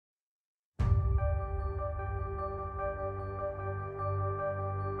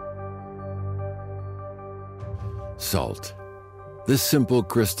Salt. This simple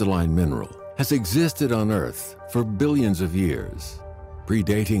crystalline mineral has existed on Earth for billions of years,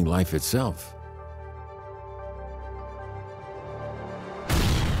 predating life itself.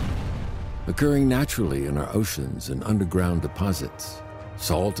 Occurring naturally in our oceans and underground deposits,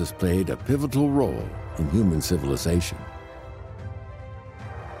 salt has played a pivotal role in human civilization.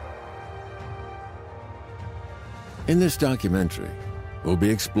 In this documentary, we'll be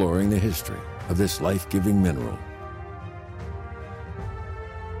exploring the history of this life-giving mineral.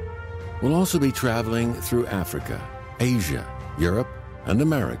 We'll also be traveling through Africa, Asia, Europe, and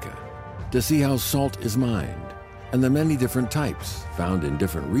America to see how salt is mined and the many different types found in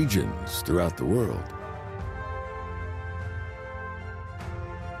different regions throughout the world.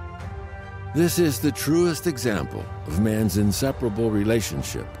 This is the truest example of man's inseparable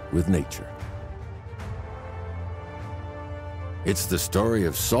relationship with nature. It's the story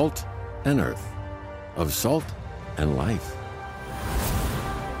of salt and earth, of salt and life.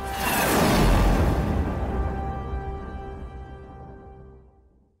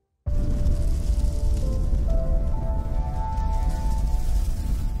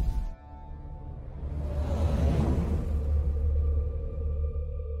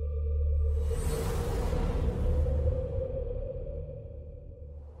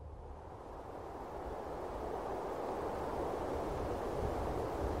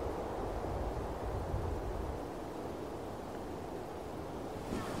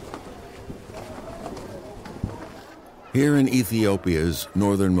 Here in Ethiopia's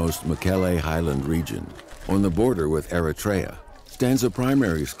northernmost Mekelle Highland region, on the border with Eritrea, stands a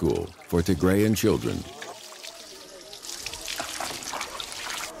primary school for Tigrayan children.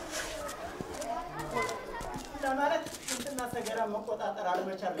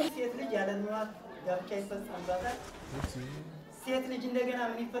 ሴት ልጅ እንደገና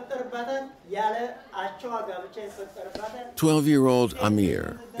ምን ይፈጠርባታል ያለ አቻው ጋብቻ ይፈጠርባታል 12-year-old Amir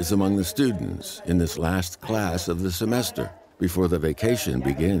is among the students in this last class of the semester before the vacation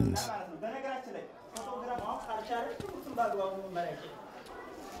begins. በነገራችን ላይ ፎቶግራፍ አሁን ካልቻለ ሁሉም ባግባቡ መመረቅ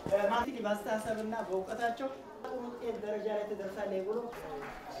ማቲክ ማስተሳሰብና በእውቀታቸው ጥሩ ውጤት ደረጃ ላይ ተደርሳለች ብሎ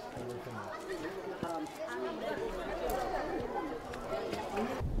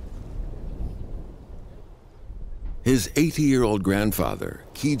His 80-year-old grandfather,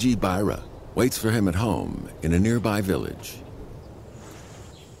 Qiu Ruiqi, waits for him at home in a nearby village.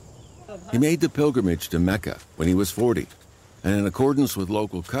 He made the pilgrimage to Mecca when he was 40, and in accordance with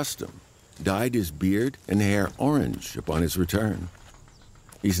local custom, dyed his beard and hair orange upon his return.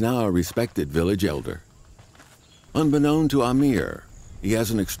 He's now a respected village elder. Unbeknown to Amir, he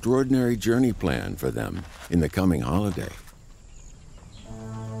has an extraordinary journey planned for them in the coming holiday.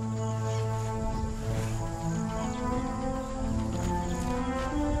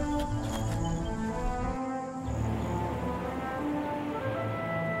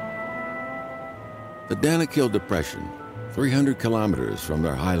 The Danakil Depression, 300 kilometers from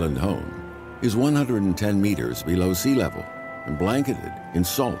their highland home, is 110 meters below sea level and blanketed in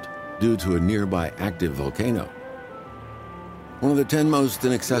salt due to a nearby active volcano. One of the 10 most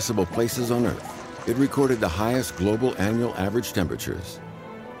inaccessible places on Earth, it recorded the highest global annual average temperatures.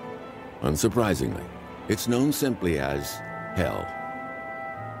 Unsurprisingly, it's known simply as hell.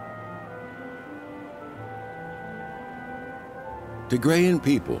 Tigrayan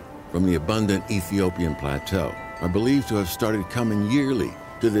people from the abundant Ethiopian plateau are believed to have started coming yearly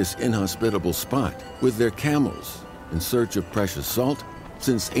to this inhospitable spot with their camels in search of precious salt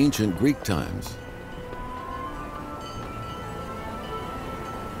since ancient Greek times.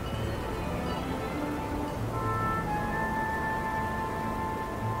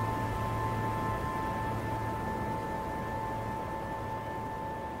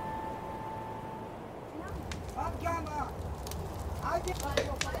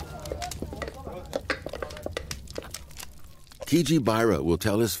 Qiu Ruiqi will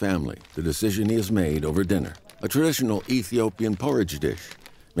tell his family the decision he has made over dinner, a traditional Ethiopian porridge dish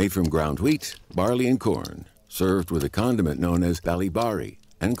made from ground wheat, barley, and corn, served with a condiment known as balibari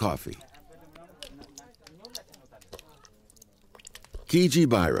and coffee. Qiu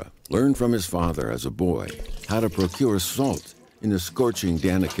Ruiqi learned from his father as a boy how to procure salt in the scorching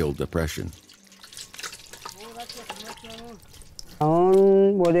Danakil Depression.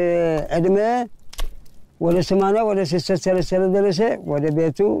 ወደ 80 ወደ 60 ስለደረሰ ወደ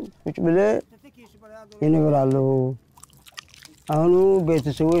ቤቱ ቁጭ ብለ ይነግራሉ አሁን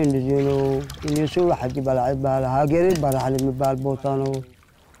ቤተሰቡ እንደዚህ ነው እነሱ ሐጅ ባላ ሀገር ባራህል የሚባል ቦታ ነው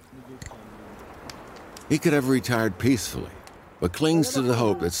He could have retired peacefully, but clings to the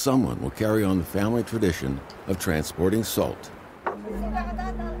hope that someone will carry on the family tradition of transporting salt.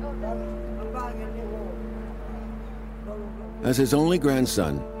 As his only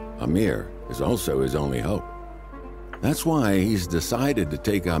grandson, Amir is also his only hope. That's why he's decided to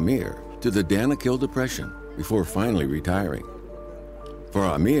take Amir to the Danakil Depression before finally retiring. For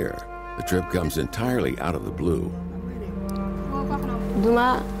Amir, the trip comes entirely out of the blue.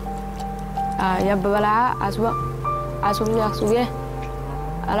 Duma ya babala aswa asugye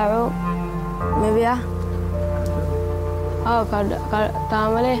alao mebia kad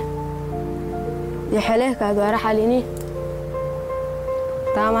tamale يحله كاد ورا حاليني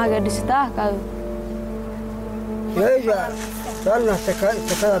تاما قد ستا كاد يا صارنا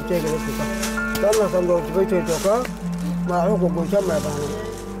تكاد تيجي صارنا صندوق بيتو توكا ما عقو كوجا ما بانو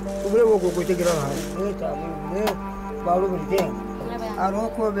وبلا وقو كوجا كراها ايه تعالي بالو بيتين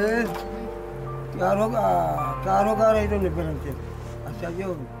اروكو به كارو كاريدو نبلنتي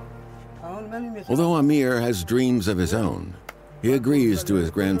اساجو. Although Amir has dreams of his own, he agrees to his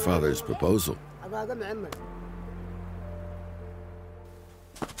grandfather's proposal. الحمد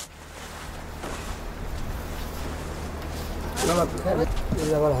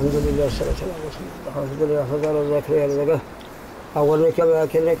لله والسلام أول كما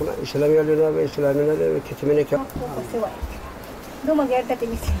كنك إسلامي لنا بإسلامنا كتمنك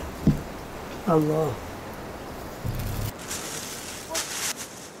الله.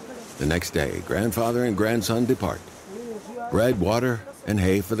 The next day, grandfather and grandson depart. Bread, water, and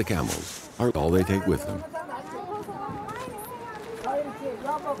hay for the camels are all they take with them.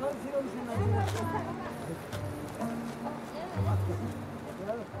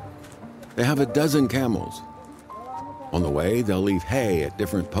 They have a dozen camels. On the way, they'll leave hay at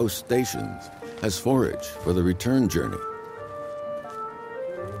different post stations as forage for the return journey.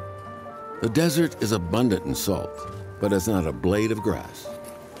 The desert is abundant in salt, but it's not a blade of grass.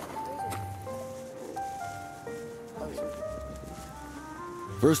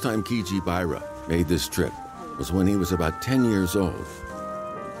 First time Kiji Baira made this trip was when he was about 10 years old.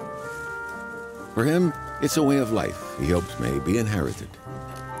 For him, it's a way of life he hopes may be inherited.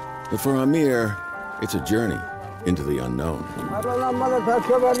 But for Amir, it's a journey into the unknown.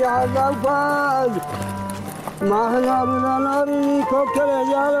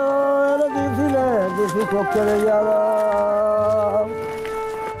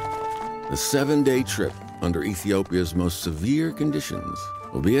 The 7-day trip under Ethiopia's most severe conditions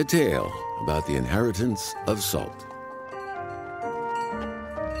will be a tale about the inheritance of salt.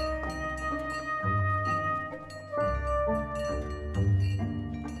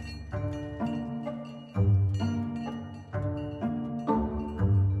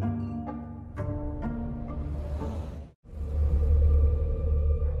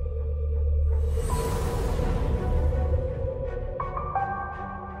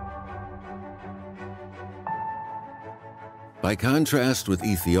 By contrast with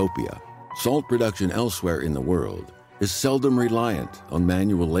Ethiopia, salt production elsewhere in the world is seldom reliant on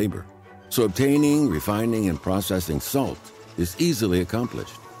manual labor, so obtaining, refining, and processing salt is easily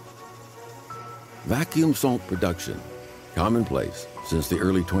accomplished. Vacuum salt production, commonplace since the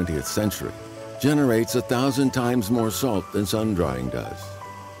early 20th century, generates 1,000 times more salt than sun drying does.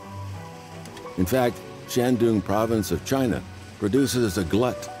 In fact, Shandong province of China produces a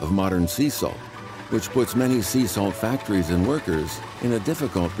glut of modern sea salt, which puts many sea salt factories and workers in a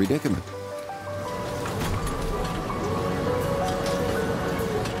difficult predicament.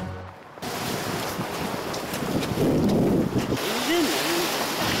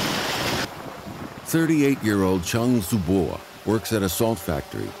 "38-year-old Cheng Zubo works at a salt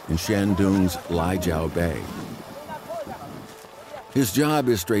factory in Shandong's Lijiao Bay. His job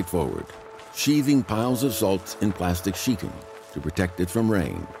is straightforward, sheathing piles of salt in plastic sheeting to protect it from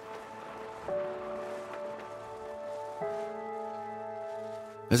rain.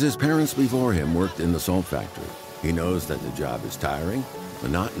 As his parents before him worked in the salt factory, he knows that the job is tiring,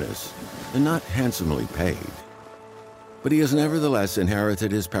 monotonous, and not handsomely paid. But he has nevertheless inherited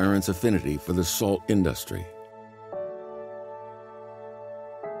his parents' affinity for the salt industry.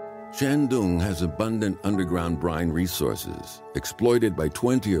 Shandong has abundant underground brine resources, exploited by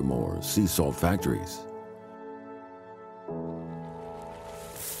 20 or more sea salt factories.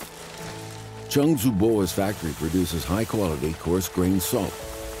 Cheng Zubo's factory produces high-quality, coarse-grained salt,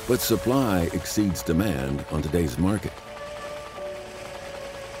 but supply exceeds demand on today's market.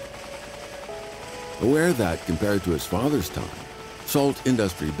 Aware that, compared to his father's time, salt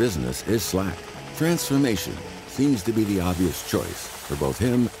industry business is slack, transformation seems to be the obvious choice for both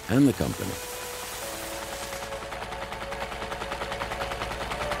him and the company.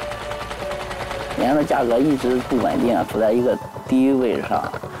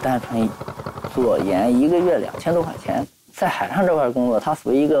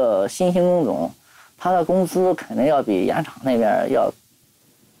 他的工资肯定要比盐场那边要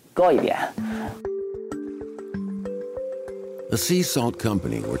高一点。The sea salt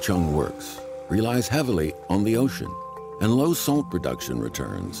company where Chung works relies heavily on the ocean, and low salt production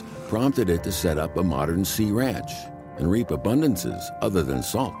returns prompted it to set up a modern sea ranch and reap abundances other than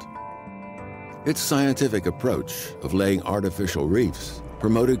salt. Its scientific approach of laying artificial reefs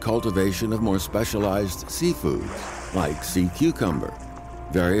promoted cultivation of more specialized seafoods like sea cucumber,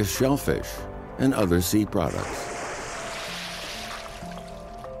 various shellfish, and other sea products.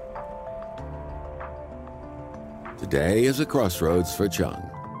 Today is a crossroads for Chung.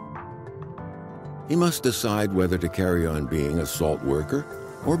 He must decide whether to carry on being a salt worker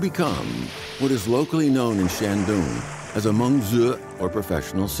or become what is locally known in Shandong as a mengzi, or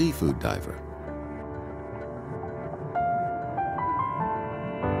professional seafood diver.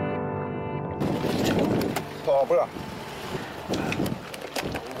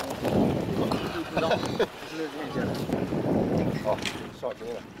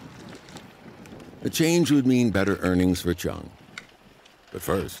 The change would mean better earnings for Chung. But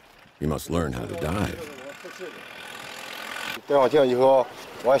first, he must learn how to dive. 戴上镜以后，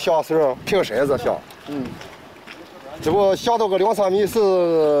往下时平身子下。只不过下到个2-3米是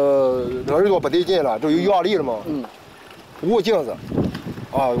那耳朵不得劲了，就有压力了嘛。捂镜子，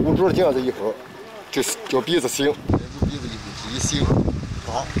捂住了镜子以后，就鼻子醒，鼻子一醒，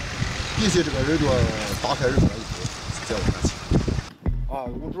闭起这个耳朵，打开耳朵以后，再往下起。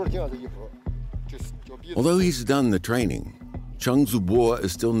捂住了镜子以后。 Although he's done the training, Chung Zubo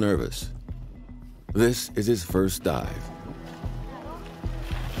is still nervous. This is his first dive.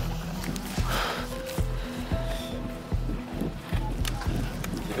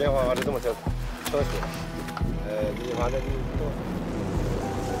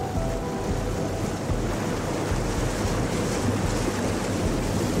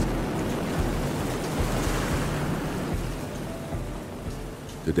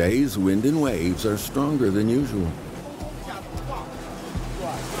 Today's wind and waves are stronger than usual.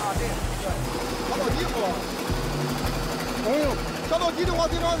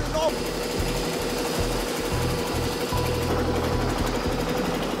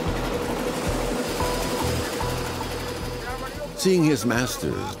 Seeing his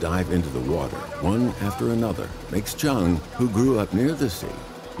masters dive into the water, one after another, makes Chung, who grew up near the sea,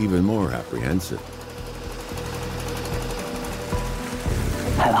 even more apprehensive.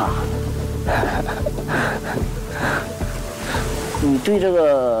 害怕，你对这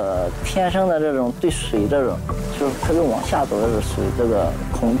个天生的这种对水这种，就是特别往下走的水这个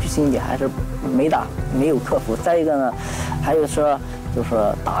恐惧心理还是没有克服。再一个呢，还有说就是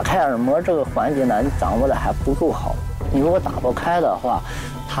说打开耳膜这个环节呢，你掌握的还不够好。你如果打不开的话，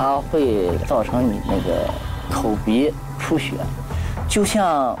它会造成你那个口鼻出血，就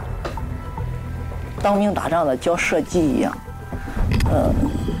像当兵打仗的教射击一样。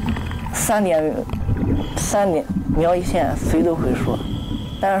 3点瞄一线，谁都会说，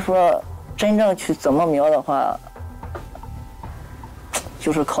但是说真正去怎么瞄的话，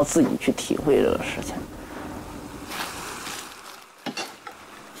就是靠自己去体会这个事情。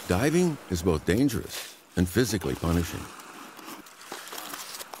Diving is both dangerous and physically punishing.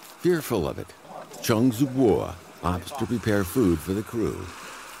 Fearful of it, Chung Zubo opts to prepare food for the crew.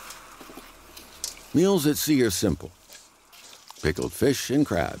 Meals at sea are simple. Pickled fish and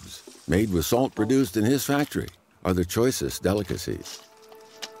crabs, made with salt produced in his factory, are the choicest delicacies.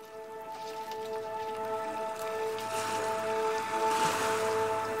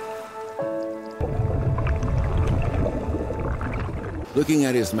 Looking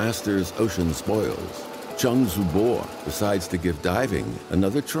at his master's ocean spoils, Chung Zubo decides to give diving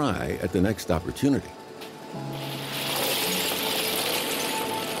another try at the next opportunity.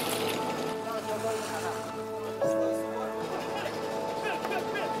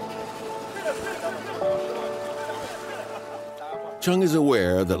 Chung is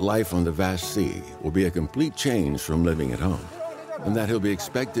aware that life on the vast sea will be a complete change from living at home, and that he'll be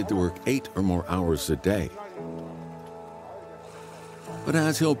expected to work 8 or more hours a day. But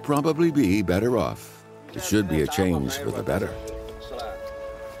as he'll probably be better off, it should be a change for the better.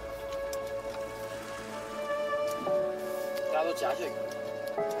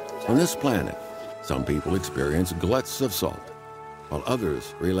 On this planet, some people experience gluts of salt, while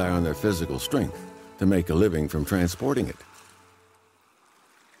others rely on their physical strength to make a living from transporting it.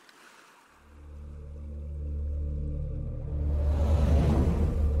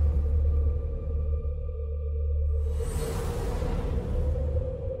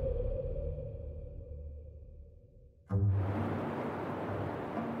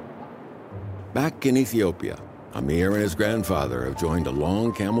 Back in Ethiopia, Amir and his grandfather have joined a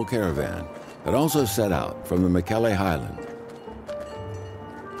long camel caravan had also set out from the Mekelle Highland.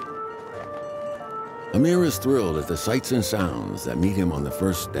 Amir is thrilled at the sights and sounds that meet him on the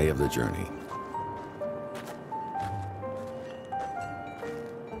first day of the journey.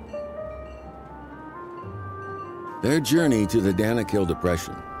 Their journey to the Danakil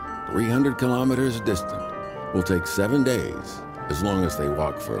Depression, 300 kilometers distant, will take 7 days, as long as they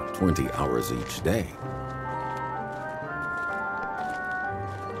walk for 20 hours each day.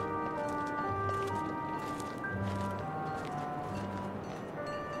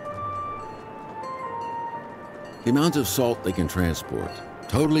 The amount of salt they can transport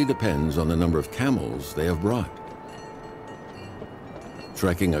totally depends on the number of camels they have brought.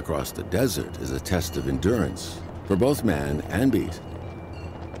 Trekking across the desert is a test of endurance for both man and beast.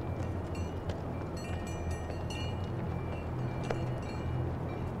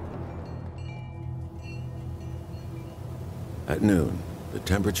 At noon, the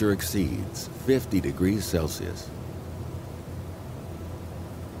temperature exceeds 50 degrees Celsius.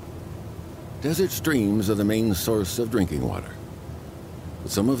 Desert streams are the main source of drinking water,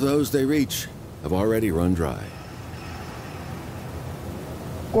 but some of those they reach have already run dry.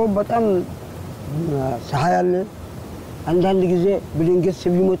 በጣም ፀሐይ አለ። አንዳንድ ጊዜ ብድንገት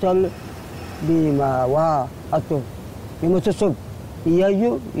ሰው ይሞታል። ውሃ አጥቶ የሞተ ሰው እያዩ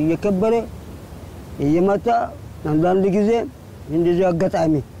እየከበረ እየመጣ አንዳንድ ጊዜ እንደዚህ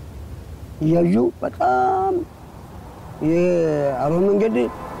አጋጣሚ እያዩ በጣም የአሮ መንገድ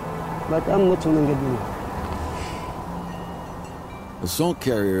በጣም መጥፎ መንገድ ነው። The salt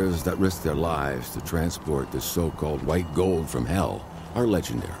carriers that risk their lives to transport the so-called white gold from hell are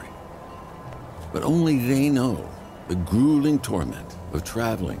legendary. But only they know the grueling torment of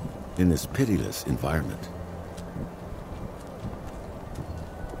traveling in this pitiless environment.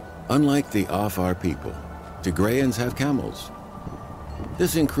 Unlike the Afar people, Tigrayans have camels.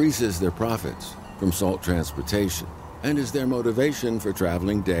 This increases their profits from salt transportation and is their motivation for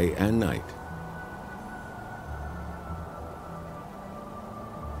traveling day and night.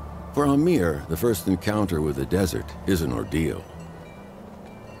 For Amir, the first encounter with the desert is an ordeal.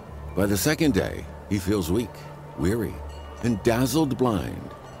 By the second day, he feels weak, weary, and dazzled blind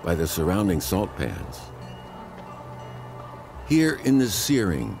by the surrounding salt pans. Here in the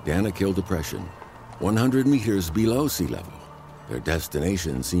searing Danakil Depression, 100 meters below sea level, their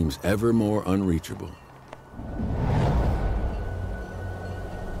destination seems ever more unreachable.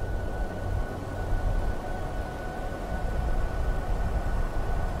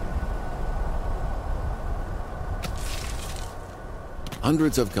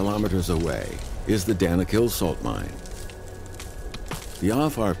 Hundreds of kilometers away is the Danakil salt mine. The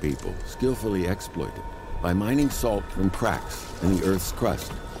Afar people skillfully exploit it by mining salt from cracks in the earth's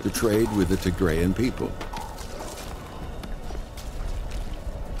crust to trade with the Tigrayan people.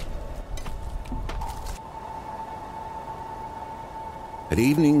 At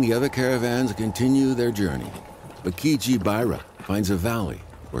evening, the other caravans continue their journey, but Kiji Baira finds a valley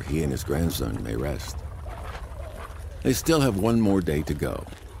where he and his grandson may rest. They still have one more day to go,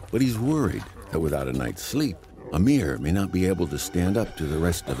 but he's worried that without a night's sleep, Amir may not be able to stand up to the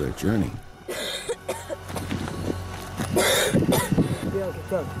rest of their journey.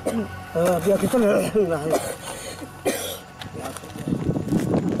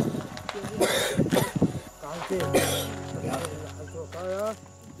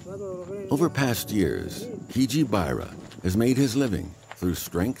 Over past years, Kiji Baira has made his living through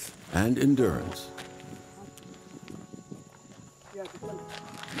strength and endurance.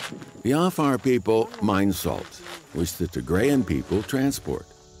 The Afar people mine salt, which the Tigrayan people transport,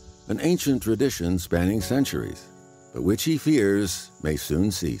 an ancient tradition spanning centuries, but which he fears may soon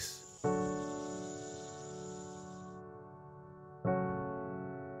cease.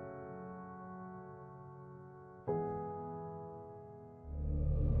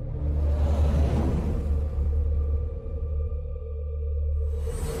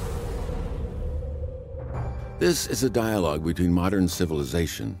 This is a dialogue between modern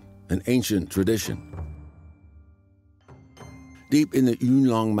civilization and ancient tradition. Deep in the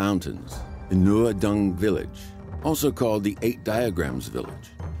Yunlong Mountains, in Nuo Dung village, also called the 8 Diagrams village,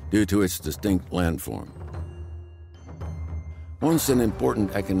 due to its distinct landform. Once an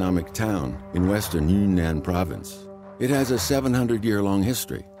important economic town in western Yunnan province, it has a 700-year-long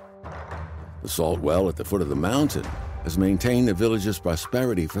history. The salt well at the foot of the mountain has maintained the village's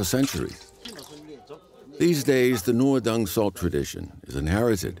prosperity for centuries. These days, the Nuo Dung salt tradition is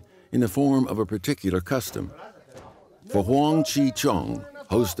inherited in the form of a particular custom. For Huang Chi Chong,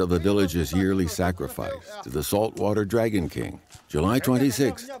 host of the village's yearly sacrifice to the saltwater dragon king, July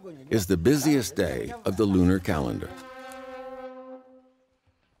 26th is the busiest day of the lunar calendar.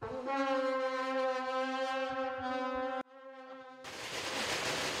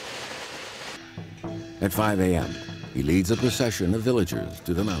 At 5 a.m., he leads a procession of villagers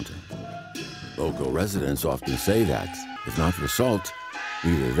to the mountain. Local residents often say that, if not for salt,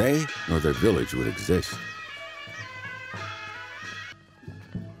 neither they nor their village would exist.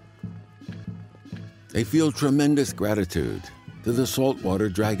 They feel tremendous gratitude to the saltwater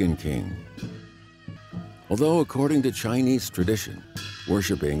Dragon King. Although according to Chinese tradition,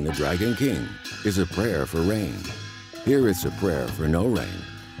 worshiping the Dragon King is a prayer for rain, here it's a prayer for no rain.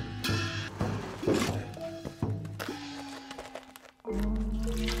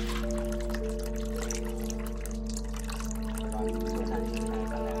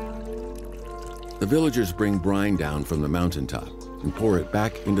 The villagers bring brine down from the mountaintop and pour it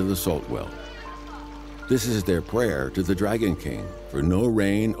back into the salt well. This is their prayer to the Dragon King for no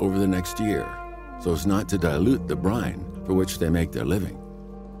rain over the next year, so as not to dilute the brine for which they make their living.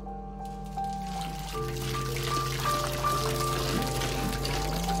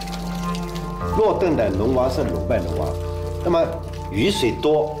洛顿的龙王是龙脉龙王，那么雨水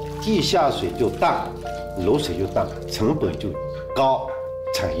多，地下水就淡，楼水就淡，成本就高，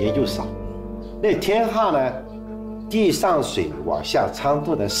产业就少。那天旱呢，地上水往下淌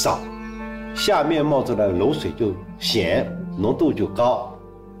渡的少，下面冒出来的楼水就咸，浓度就高，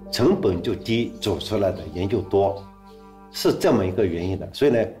成本就低，走出来的盐就多，是这么一个原因的。所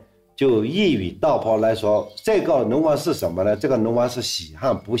以呢，就一语道破来说，这个龙王是什么呢？这个龙王是喜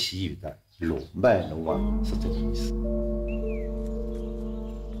旱不喜雨的龙脉龙王，是这个意思。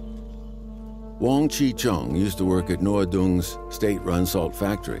Wang Qicheng used to work at Nuodong's state-run salt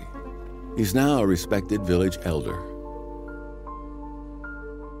factory. He's now a respected village elder.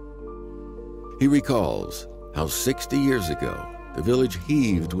 He recalls how 60 years ago, the village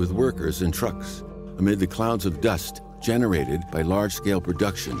heaved with workers and trucks amid the clouds of dust generated by large-scale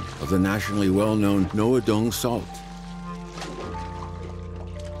production of the nationally well-known Nuodong salt.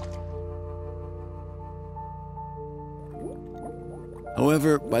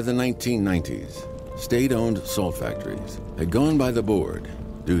 However, by the 1990s, state-owned salt factories had gone by the board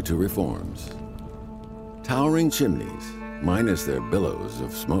due to reforms. Towering chimneys, minus their billows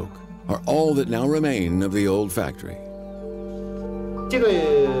of smoke, are all that now remain of the old factory. 这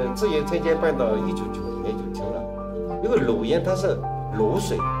个自行车间办到1990年就停了，因为漏烟它是漏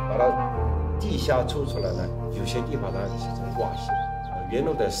水，把它地下抽出来呢，有些地方它形成洼隙，原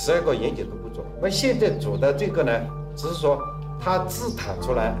来的12个盐井都不做。那现在做的这个呢，只是说它自弹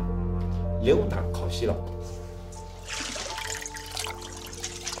出来，流淌靠稀了。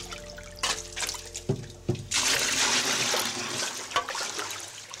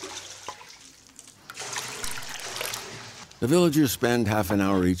The villagers spend half an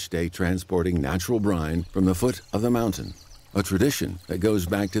hour each day transporting natural brine from the foot of the mountain, a tradition that goes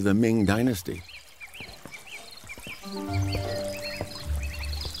back to the Ming Dynasty.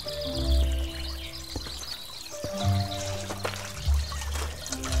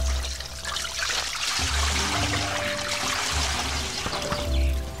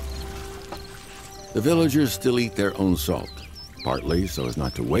 The villagers still eat their own salt, partly so as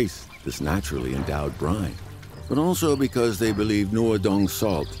not to waste this naturally endowed brine, but also because they believe Nuodong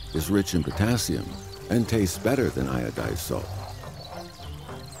salt is rich in potassium and tastes better than iodized salt.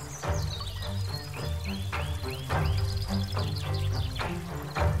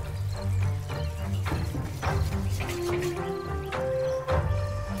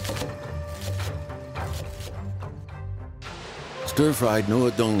 Stir-fried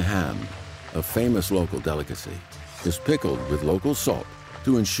Nuodong ham, a famous local delicacy, is pickled with local salt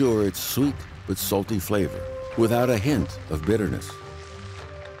to ensure its sweet but salty flavor, without a hint of bitterness.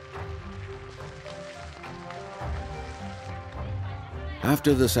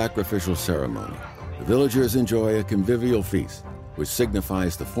 After the sacrificial ceremony, the villagers enjoy a convivial feast, which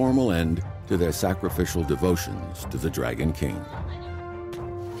signifies the formal end to their sacrificial devotions to the Dragon King.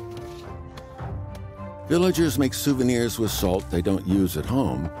 Villagers make souvenirs with salt they don't use at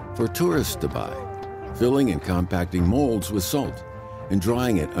home for tourists to buy, filling and compacting molds with salt and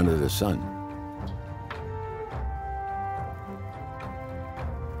drying it under the sun.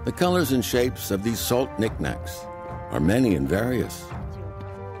 The colors and shapes of these salt knickknacks are many and various.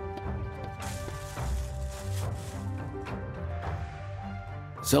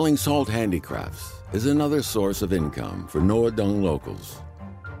 Selling salt handicrafts is another source of income for Nuodong locals.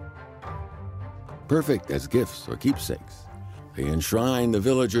 Perfect as gifts or keepsakes, they enshrine the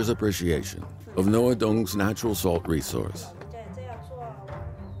villagers' appreciation of Nuodong's natural salt resource.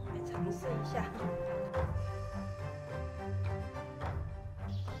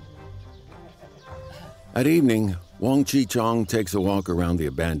 At evening, Wang Qicheng takes a walk around the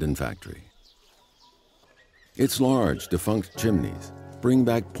abandoned factory. Its large, defunct chimneys bring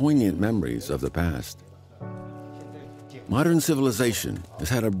back poignant memories of the past. Modern civilization has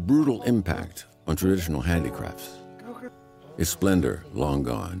had a brutal impact on traditional handicrafts. Its splendor long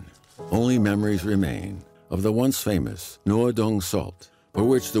gone. Only memories remain of the once famous Nuodong salt, for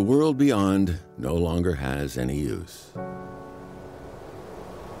which the world beyond no longer has any use.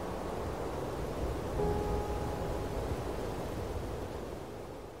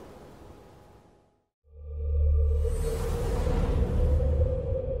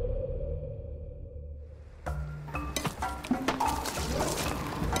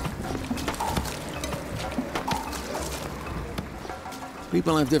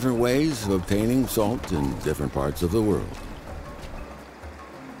 People have different ways of obtaining salt in different parts of the world.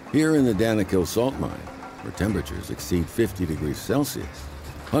 Here in the Danakil salt mine, where temperatures exceed 50 degrees Celsius,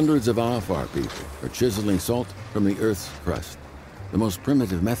 hundreds of Afar people are chiseling salt from the Earth's crust, the most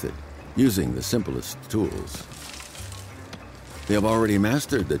primitive method, using the simplest tools. They have already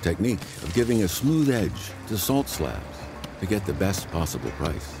mastered the technique of giving a smooth edge to salt slabs to get the best possible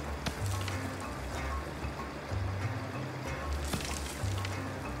price.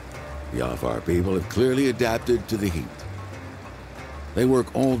 The Afar people have clearly adapted to the heat. They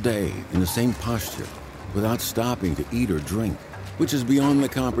work all day in the same posture without stopping to eat or drink, which is beyond the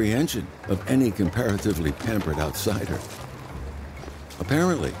comprehension of any comparatively pampered outsider.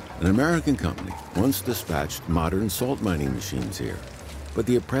 Apparently, an American company once dispatched modern salt mining machines here, but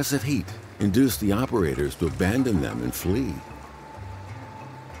the oppressive heat induced the operators to abandon them and flee.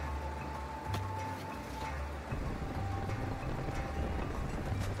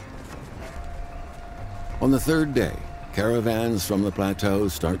 On the third day, caravans from the plateau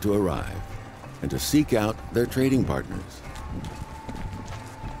start to arrive and to seek out their trading partners.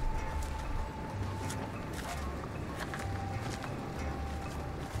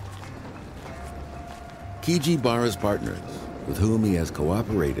 Kiji Bara's partners, with whom he has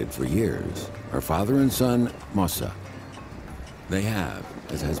cooperated for years, are father and son Mossa. They have,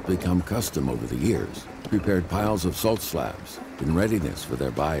 as has become custom over the years, prepared piles of salt slabs in readiness for their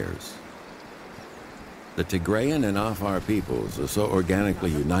buyers. The Tigrayan and Afar peoples are so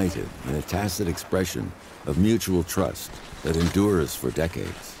organically united in a tacit expression of mutual trust that endures for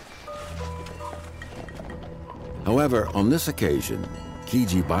decades. However, on this occasion,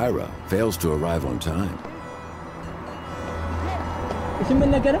 Kiji Bara fails to arrive on time.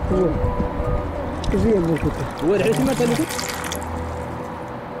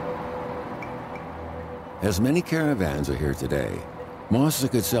 As many caravans are here today,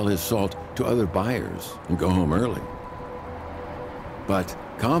 Mossa could sell his salt to other buyers and go home early. But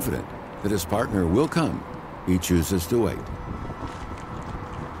confident that his partner will come, he chooses to wait.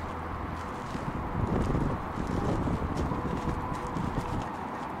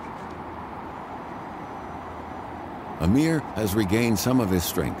 Amir has regained some of his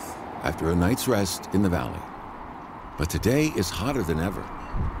strength after a night's rest in the valley. But today is hotter than ever.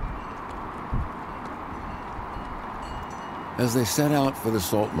 As they set out for the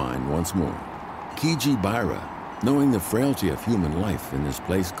salt mine once more, Kiji Bara, knowing the frailty of human life in this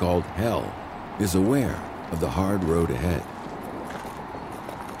place called Hell, is aware of the hard road ahead.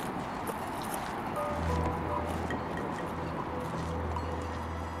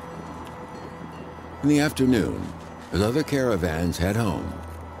 In the afternoon, as other caravans head home,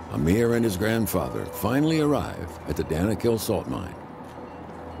 Amir and his grandfather finally arrive at the Danakil salt mine.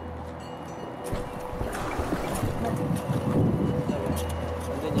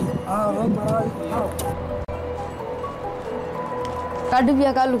 Kadu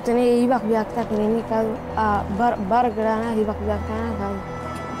biya kalu tene ibak biya tak ini kalu bar gerana ibak biya kana kalu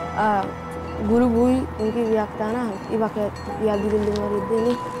guru bui mungkin biya kana ibak biya di luar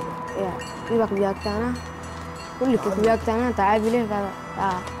ini ya ibak biya kana kulli ke biya kana taabile kalu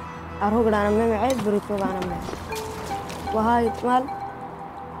arho gerana me me berito gerana me wahai mal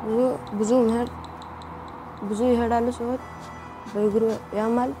buzum her buzu hadalu sot beguru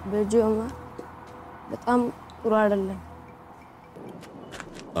yamal beju ama betam uradalle.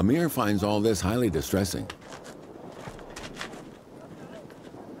 Amir finds all this highly distressing.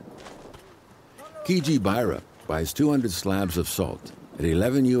 Kiji Bara buys 200 slabs of salt at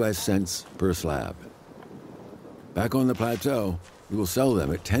 11 US cents per slab. Back on the plateau, he will sell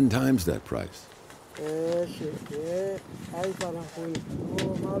them at 10 times that price.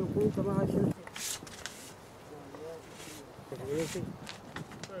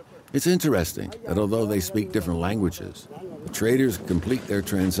 It's interesting that although they speak different languages, the traders complete their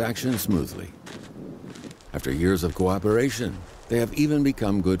transactions smoothly. After years of cooperation, they have even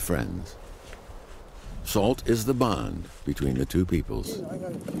become good friends. Salt is the bond between the two peoples.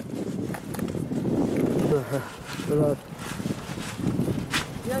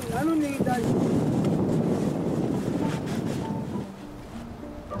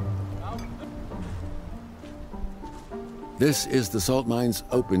 This is the salt mine's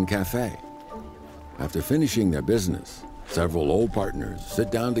open cafe. After finishing their business, several old partners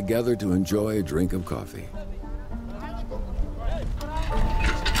sit down together to enjoy a drink of coffee.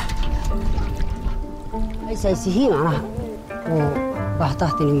 أساسيه معناها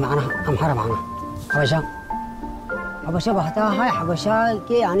وبحتاحتني معناها أمحرة معناها حبشة بحتاها هاي حبشة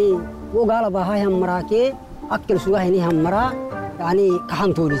كي يعني وقال بهاي هم مرا كي أكل سوا هني هم مرا يعني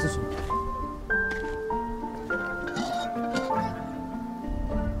كحن تولي سو.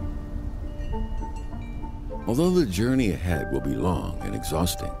 Although the journey ahead will be long and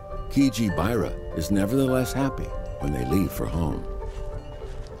exhausting, Kiji Baira is nevertheless happy when they leave for home.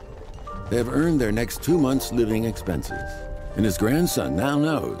 They have earned their next 2 months' living expenses, and his grandson now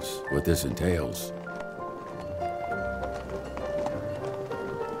knows what this entails.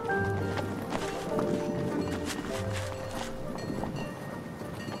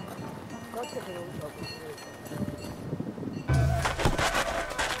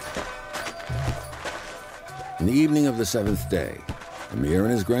 In the evening of the 7th day, Amir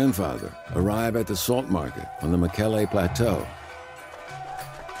and his grandfather arrive at the salt market on the Mekelle Plateau.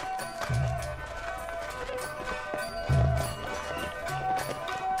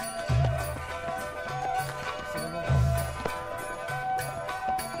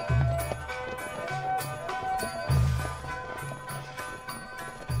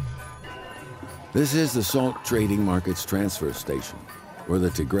 This is the salt trading market's transfer station, where the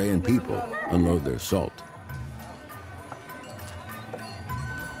Tigrayan people unload their salt.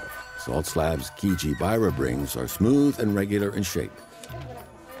 Salt slabs Kiji Baira brings are smooth and regular in shape.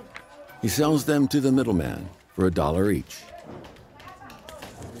 He sells them to the middleman for $1 each.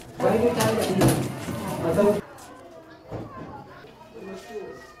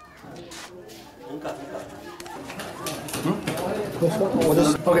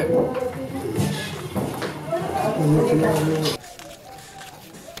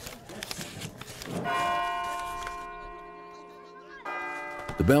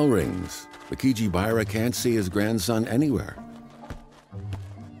 The bell rings, but Kiji Baira can't see his grandson anywhere.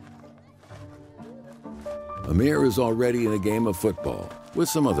 Amir is already in a game of football with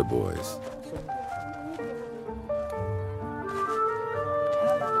some other boys.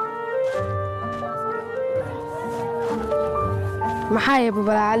 محايا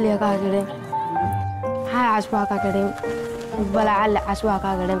ببلعلي كاكريم هاي عشوا كاكريم ببلعلي عشوا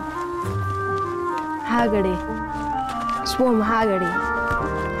كاكريم هاكري سوم هاكري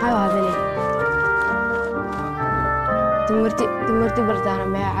هاي وهذلي تمرتي برتانا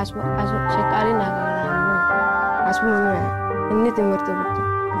ما عشوا شكالين هاكريم عشوا ما إني تمرتي برتي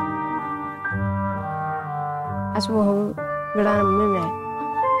عشوا هم قرانا ما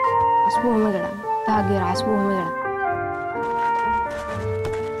عشوا هم قرانا تاجر عشوا هم قرانا.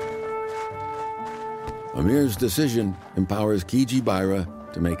 Amir's decision empowers Kiji Baira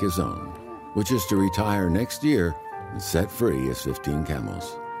to make his own, which is to retire next year and set free his 15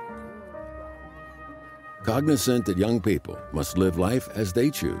 camels. Cognizant that young people must live life as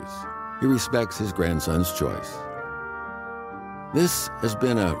they choose, he respects his grandson's choice. This has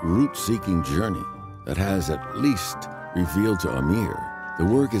been a root-seeking journey that has at least revealed to Amir the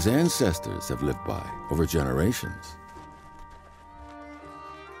work his ancestors have lived by over generations.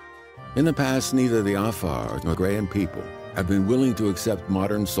 In the past, neither the Afar nor Tigrayan people have been willing to accept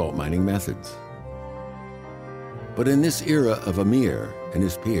modern salt mining methods. But in this era of Amir and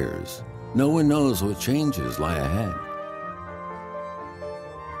his peers, no one knows what changes lie ahead.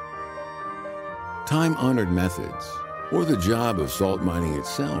 Time-honored methods, or the job of salt mining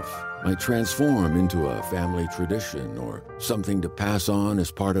itself, might transform into a family tradition or something to pass on as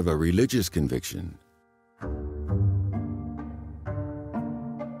part of a religious conviction.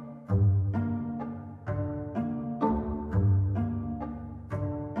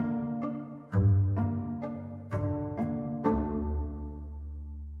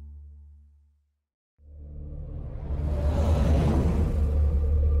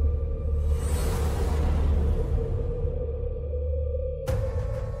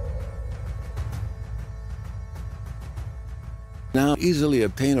 Now easily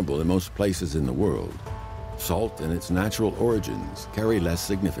obtainable in most places in the world, salt and its natural origins carry less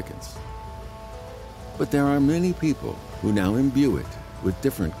significance. But there are many people who now imbue it with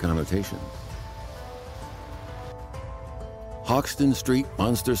different connotations. Hoxton Street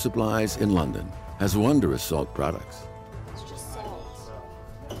Monster Supplies in London has wondrous salt products. It's just salt.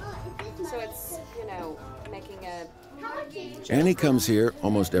 So it's, making a... Annie comes here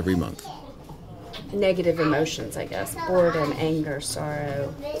almost every month. Negative emotions, I guess. Boredom, anger,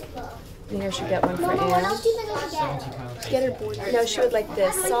 sorrow. I think I should get one for Anne. Get her board. No, she would like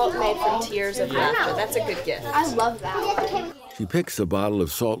this. Salt made from tears of laughter. That's a good gift. I love that. She picks a bottle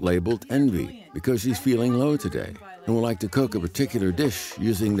of salt labeled Envy because she's feeling low today and would like to cook a particular dish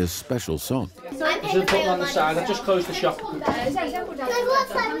using this special salt. You should put it on the side. I've just closed the shop. Thank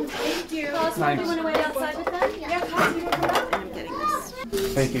you. Thanks. Want to wait outside with them? Yeah, I'm getting this.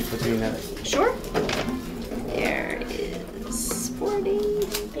 Thank you for doing that. Sure. There is 40.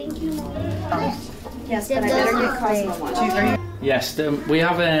 Thank you, Mom. Yes, but I better get Cosmo one. Yes, we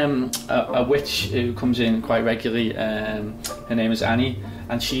have a witch who comes in quite regularly. Her name is Annie,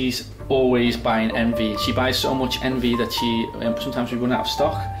 and she's always buying Envy. She buys so much Envy that sometimes we run out of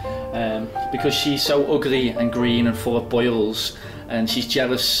stock because she's so ugly and green and full of boils, and she's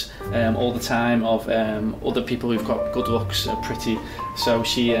jealous all the time of other people who've got good looks, pretty. So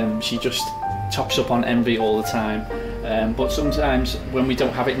she just tops up on Envy all the time. But sometimes when we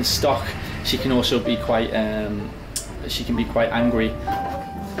don't have it in stock, she can also be quite angry.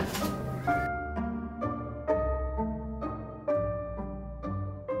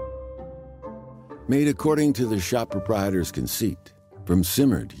 Made according to the shop proprietor's conceit, from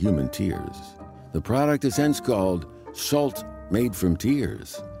simmered human tears, the product is hence called salt made from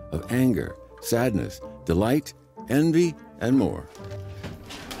tears of anger, sadness, delight, envy, and more.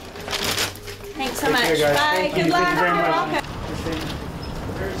 Thanks so much. Bye. Good luck. Thank you very much.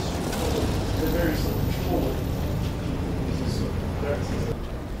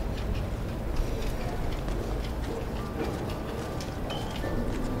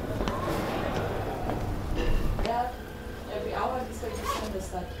 Every hour this way to send us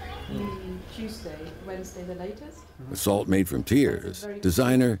that Tuesday, Wednesday the latest. The salt made from tears,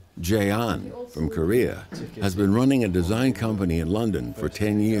 designer Jae-an from Korea has been running a design company in London for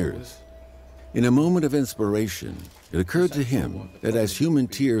 10 years. In a moment of inspiration, it occurred to him that as human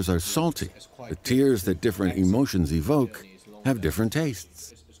tears are salty, the tears that different emotions evoke have different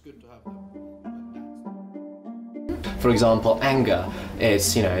tastes. For example, anger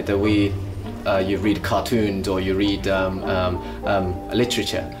is, that you read cartoons or you read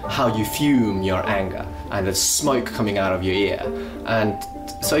literature, how you fume your anger and the smoke coming out of your ear. And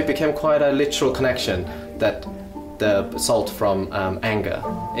so it became quite a literal connection that the salt from anger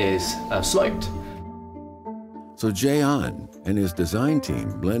is smoked. So Jae-an and his design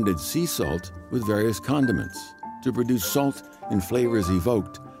team blended sea salt with various condiments to produce salt in flavors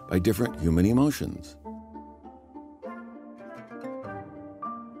evoked by different human emotions.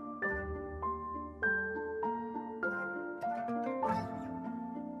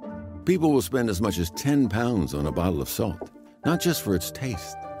 People will spend as much as 10 pounds on a bottle of salt, not just for its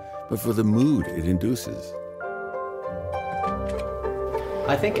taste, but for the mood it induces.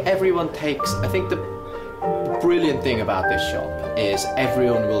 I think the brilliant thing about this shop is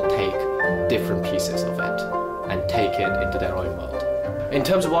everyone will take different pieces of it and take it into their own world. In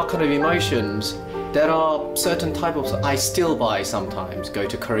terms of what kind of emotions, there are certain types of, I still sometimes go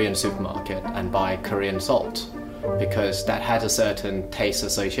to Korean supermarket and buy Korean salt because that has a certain taste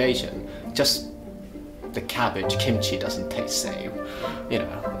association. Just the cabbage, kimchi doesn't taste the same.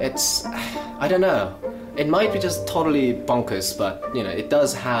 I don't know. It might be just totally bonkers, but it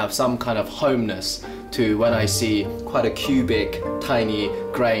does have some kind of homeness to when I see quite a cubic, tiny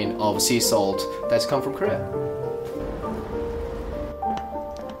grain of sea salt that's come from Korea.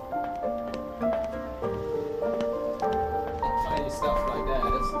 Tiny stuff like that.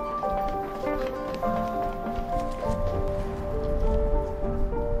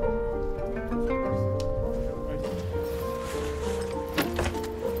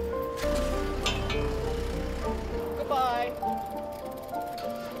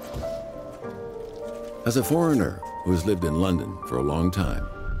 As a foreigner who has lived in London for a long time,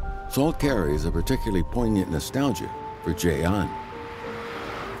 salt carries a particularly poignant nostalgia for Jae-an.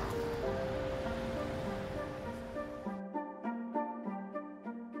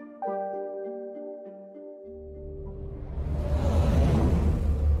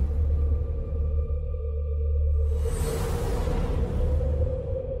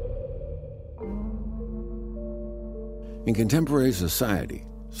 In contemporary society,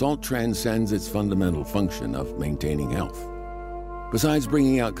 salt transcends its fundamental function of maintaining health. Besides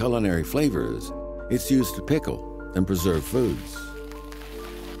bringing out culinary flavors, it's used to pickle and preserve foods.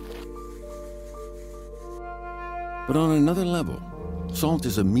 But on another level, salt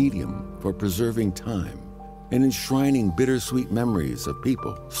is a medium for preserving time and enshrining bittersweet memories of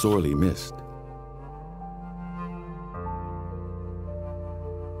people sorely missed.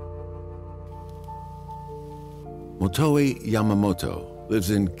 Motoi Yamamoto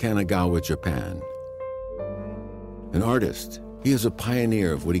lives in Kanagawa, Japan. An artist, he is a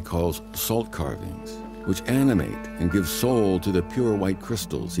pioneer of what he calls salt carvings, which animate and give soul to the pure white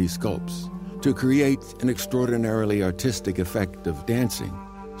crystals he sculpts, to create an extraordinarily artistic effect of dancing,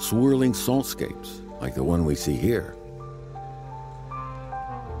 swirling saltscapes like the one we see here.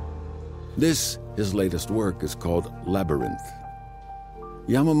 This, his latest work, is called Labyrinth.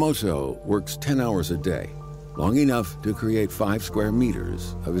 Yamamoto works 10 hours a day, long enough to create 5 square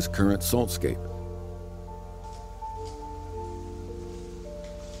meters of his current saltscape.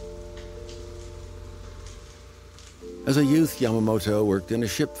 As a youth, Yamamoto worked in a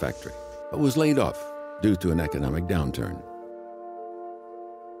ship factory, but was laid off due to an economic downturn.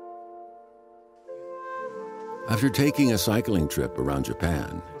 After taking a cycling trip around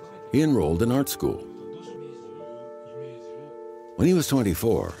Japan, he enrolled in art school. When he was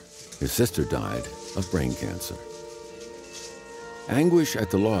 24, his sister died of brain cancer. Anguish at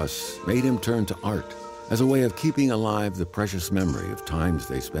the loss made him turn to art as a way of keeping alive the precious memory of times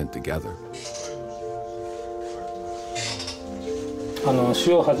they spent together.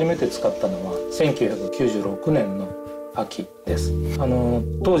 詩を初めて使ったのは1996年の秋です。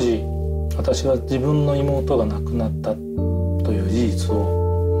当時私は自分の妹が亡くなったという事実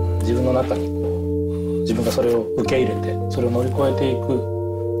を自分の中に自分がそれを受け入れてそれを乗り越えてい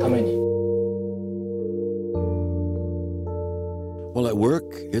くために。While at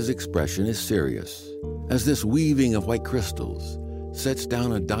work, his expression is serious, as this weaving of white crystals sets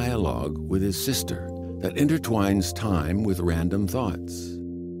down a dialogue with his sister that intertwines time with random thoughts.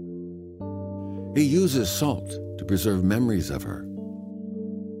 He uses salt to preserve memories of her. "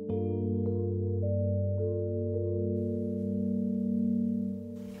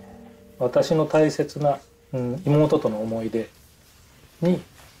私の大切な妹との思い出に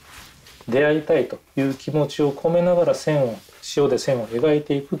出会いたいという気持ちを込めながら塩で線を描い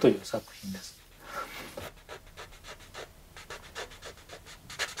ていくという作品です。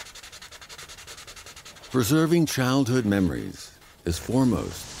Preserving childhood memories is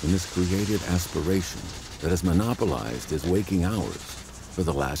foremost in this creative aspiration that has monopolized his waking hours for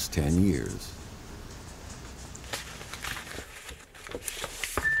the last 10 years.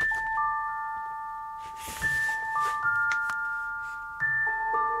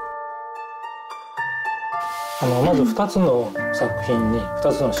まず2つの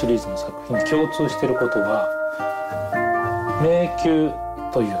シリーズの作品に共通していることは迷宮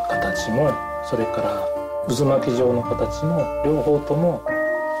という形もそれから渦巻き状の形も両方とも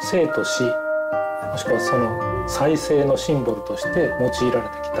生と死もしくはその再生のシンボルとして用いられ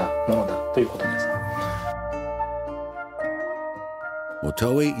てきたものだということです。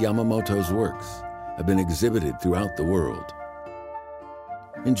Motoi Yamamoto's works have been exhibited throughout the world.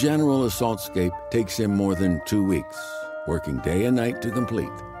 In general, a saltscape takes him more than 2 weeks, working day and night to complete.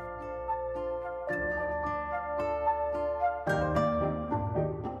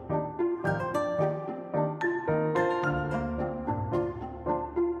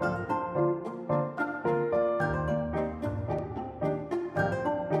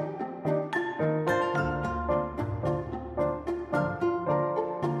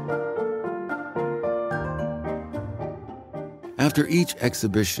 After each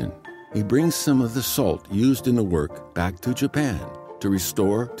exhibition, he brings some of the salt used in the work back to Japan to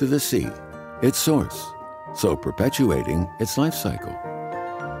restore to the sea, its source, so perpetuating its life cycle.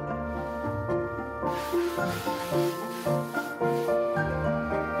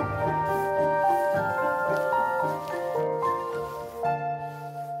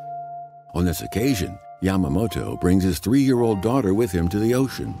 On this occasion, Yamamoto brings his 3-year-old daughter with him to the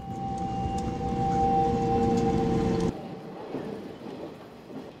ocean.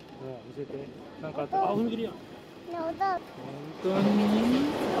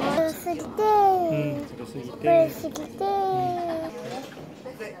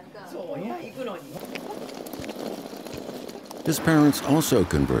 His parents also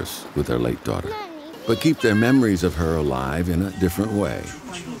converse with their late daughter, but keep their memories of her alive in a different way.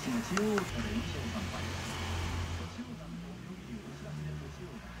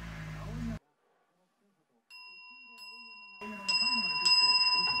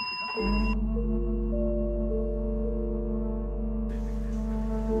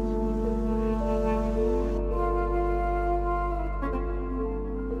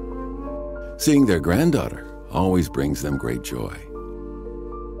 Seeing their granddaughter always brings them great joy.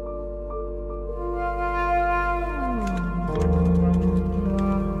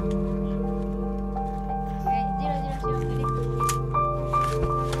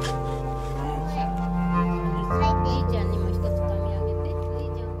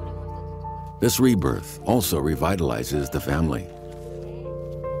 This rebirth also revitalizes the family.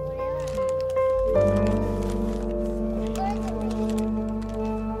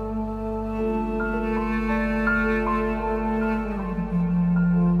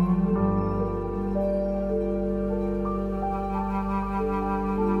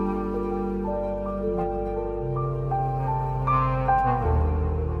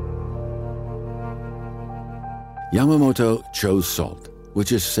 Yamamoto chose salt,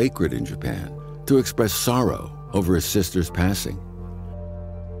 which is sacred in Japan, to express sorrow over his sister's passing.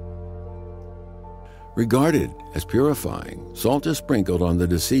 Regarded as purifying, salt is sprinkled on the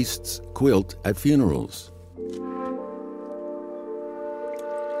deceased's quilt at funerals.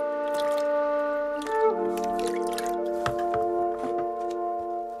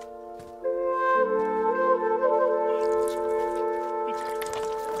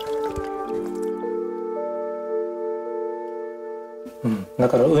うん、だ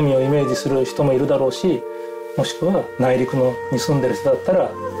から海をイメージする人もいるだろうし、もしくは内陸に住んでる人だった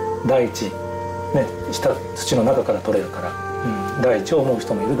ら大地、ね、下土の中から取れるから、うん、大地を思う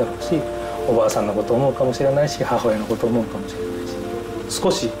人もいるだろうし、おばあさんのことを思うかもしれないし、母親のことを思うかもしれないし、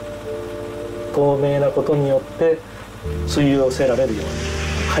少し透明なことによって吸い寄せられるように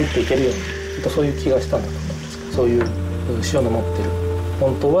入っていけるように、きっとそういう気がしたんだと思うんですけど、そういう塩の持ってる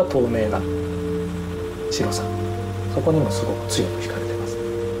本当は透明な白さ、そこにもすごく強く惹かれてます。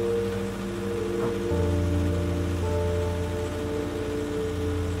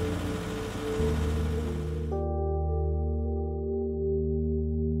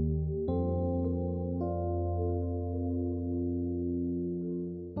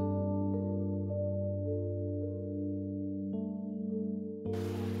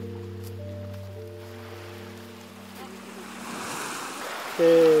せ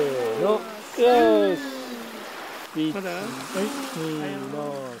ーの、よし。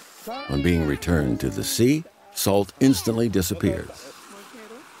On being returned to the sea, salt instantly disappears.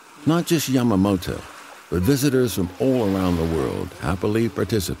 Not just Yamamoto, but visitors from all around the world happily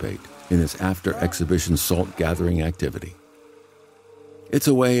participate in this after-exhibition salt-gathering activity. It's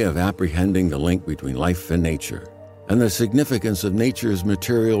a way of apprehending the link between life and nature, and the significance of nature's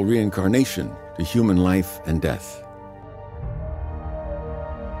material reincarnation to human life and death.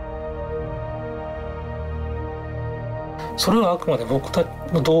 それはあくまで僕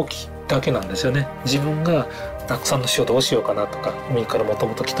の動機だけなんですよね。自分がたくさんの塩どうしようかなとか、海からもと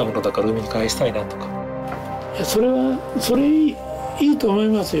もと来たものだから海に返したいなとか。それいいと思い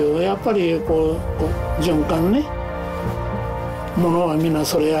ますよ。やっぱりこう循環ね、ものはみんな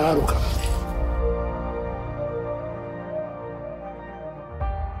それがあるからね。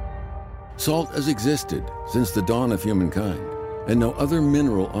Salt has existed since the dawn of humankind, and no other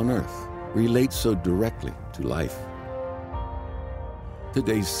mineral on Earth relates so directly to life.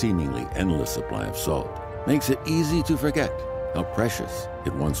 Today's seemingly endless supply of salt makes it easy to forget how precious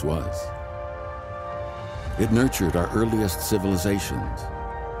it once was. It nurtured our earliest civilizations,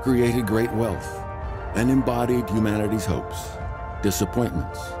 created great wealth, and embodied humanity's hopes,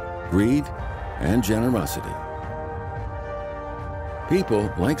 disappointments, greed, and generosity. People,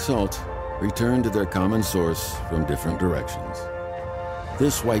 like salt, return to their common source from different directions.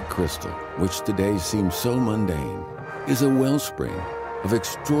 This white crystal, which today seems so mundane, is a wellspring of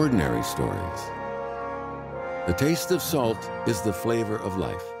extraordinary stories. The taste of salt is the flavor of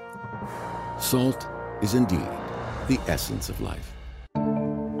life. Salt is indeed the essence of life.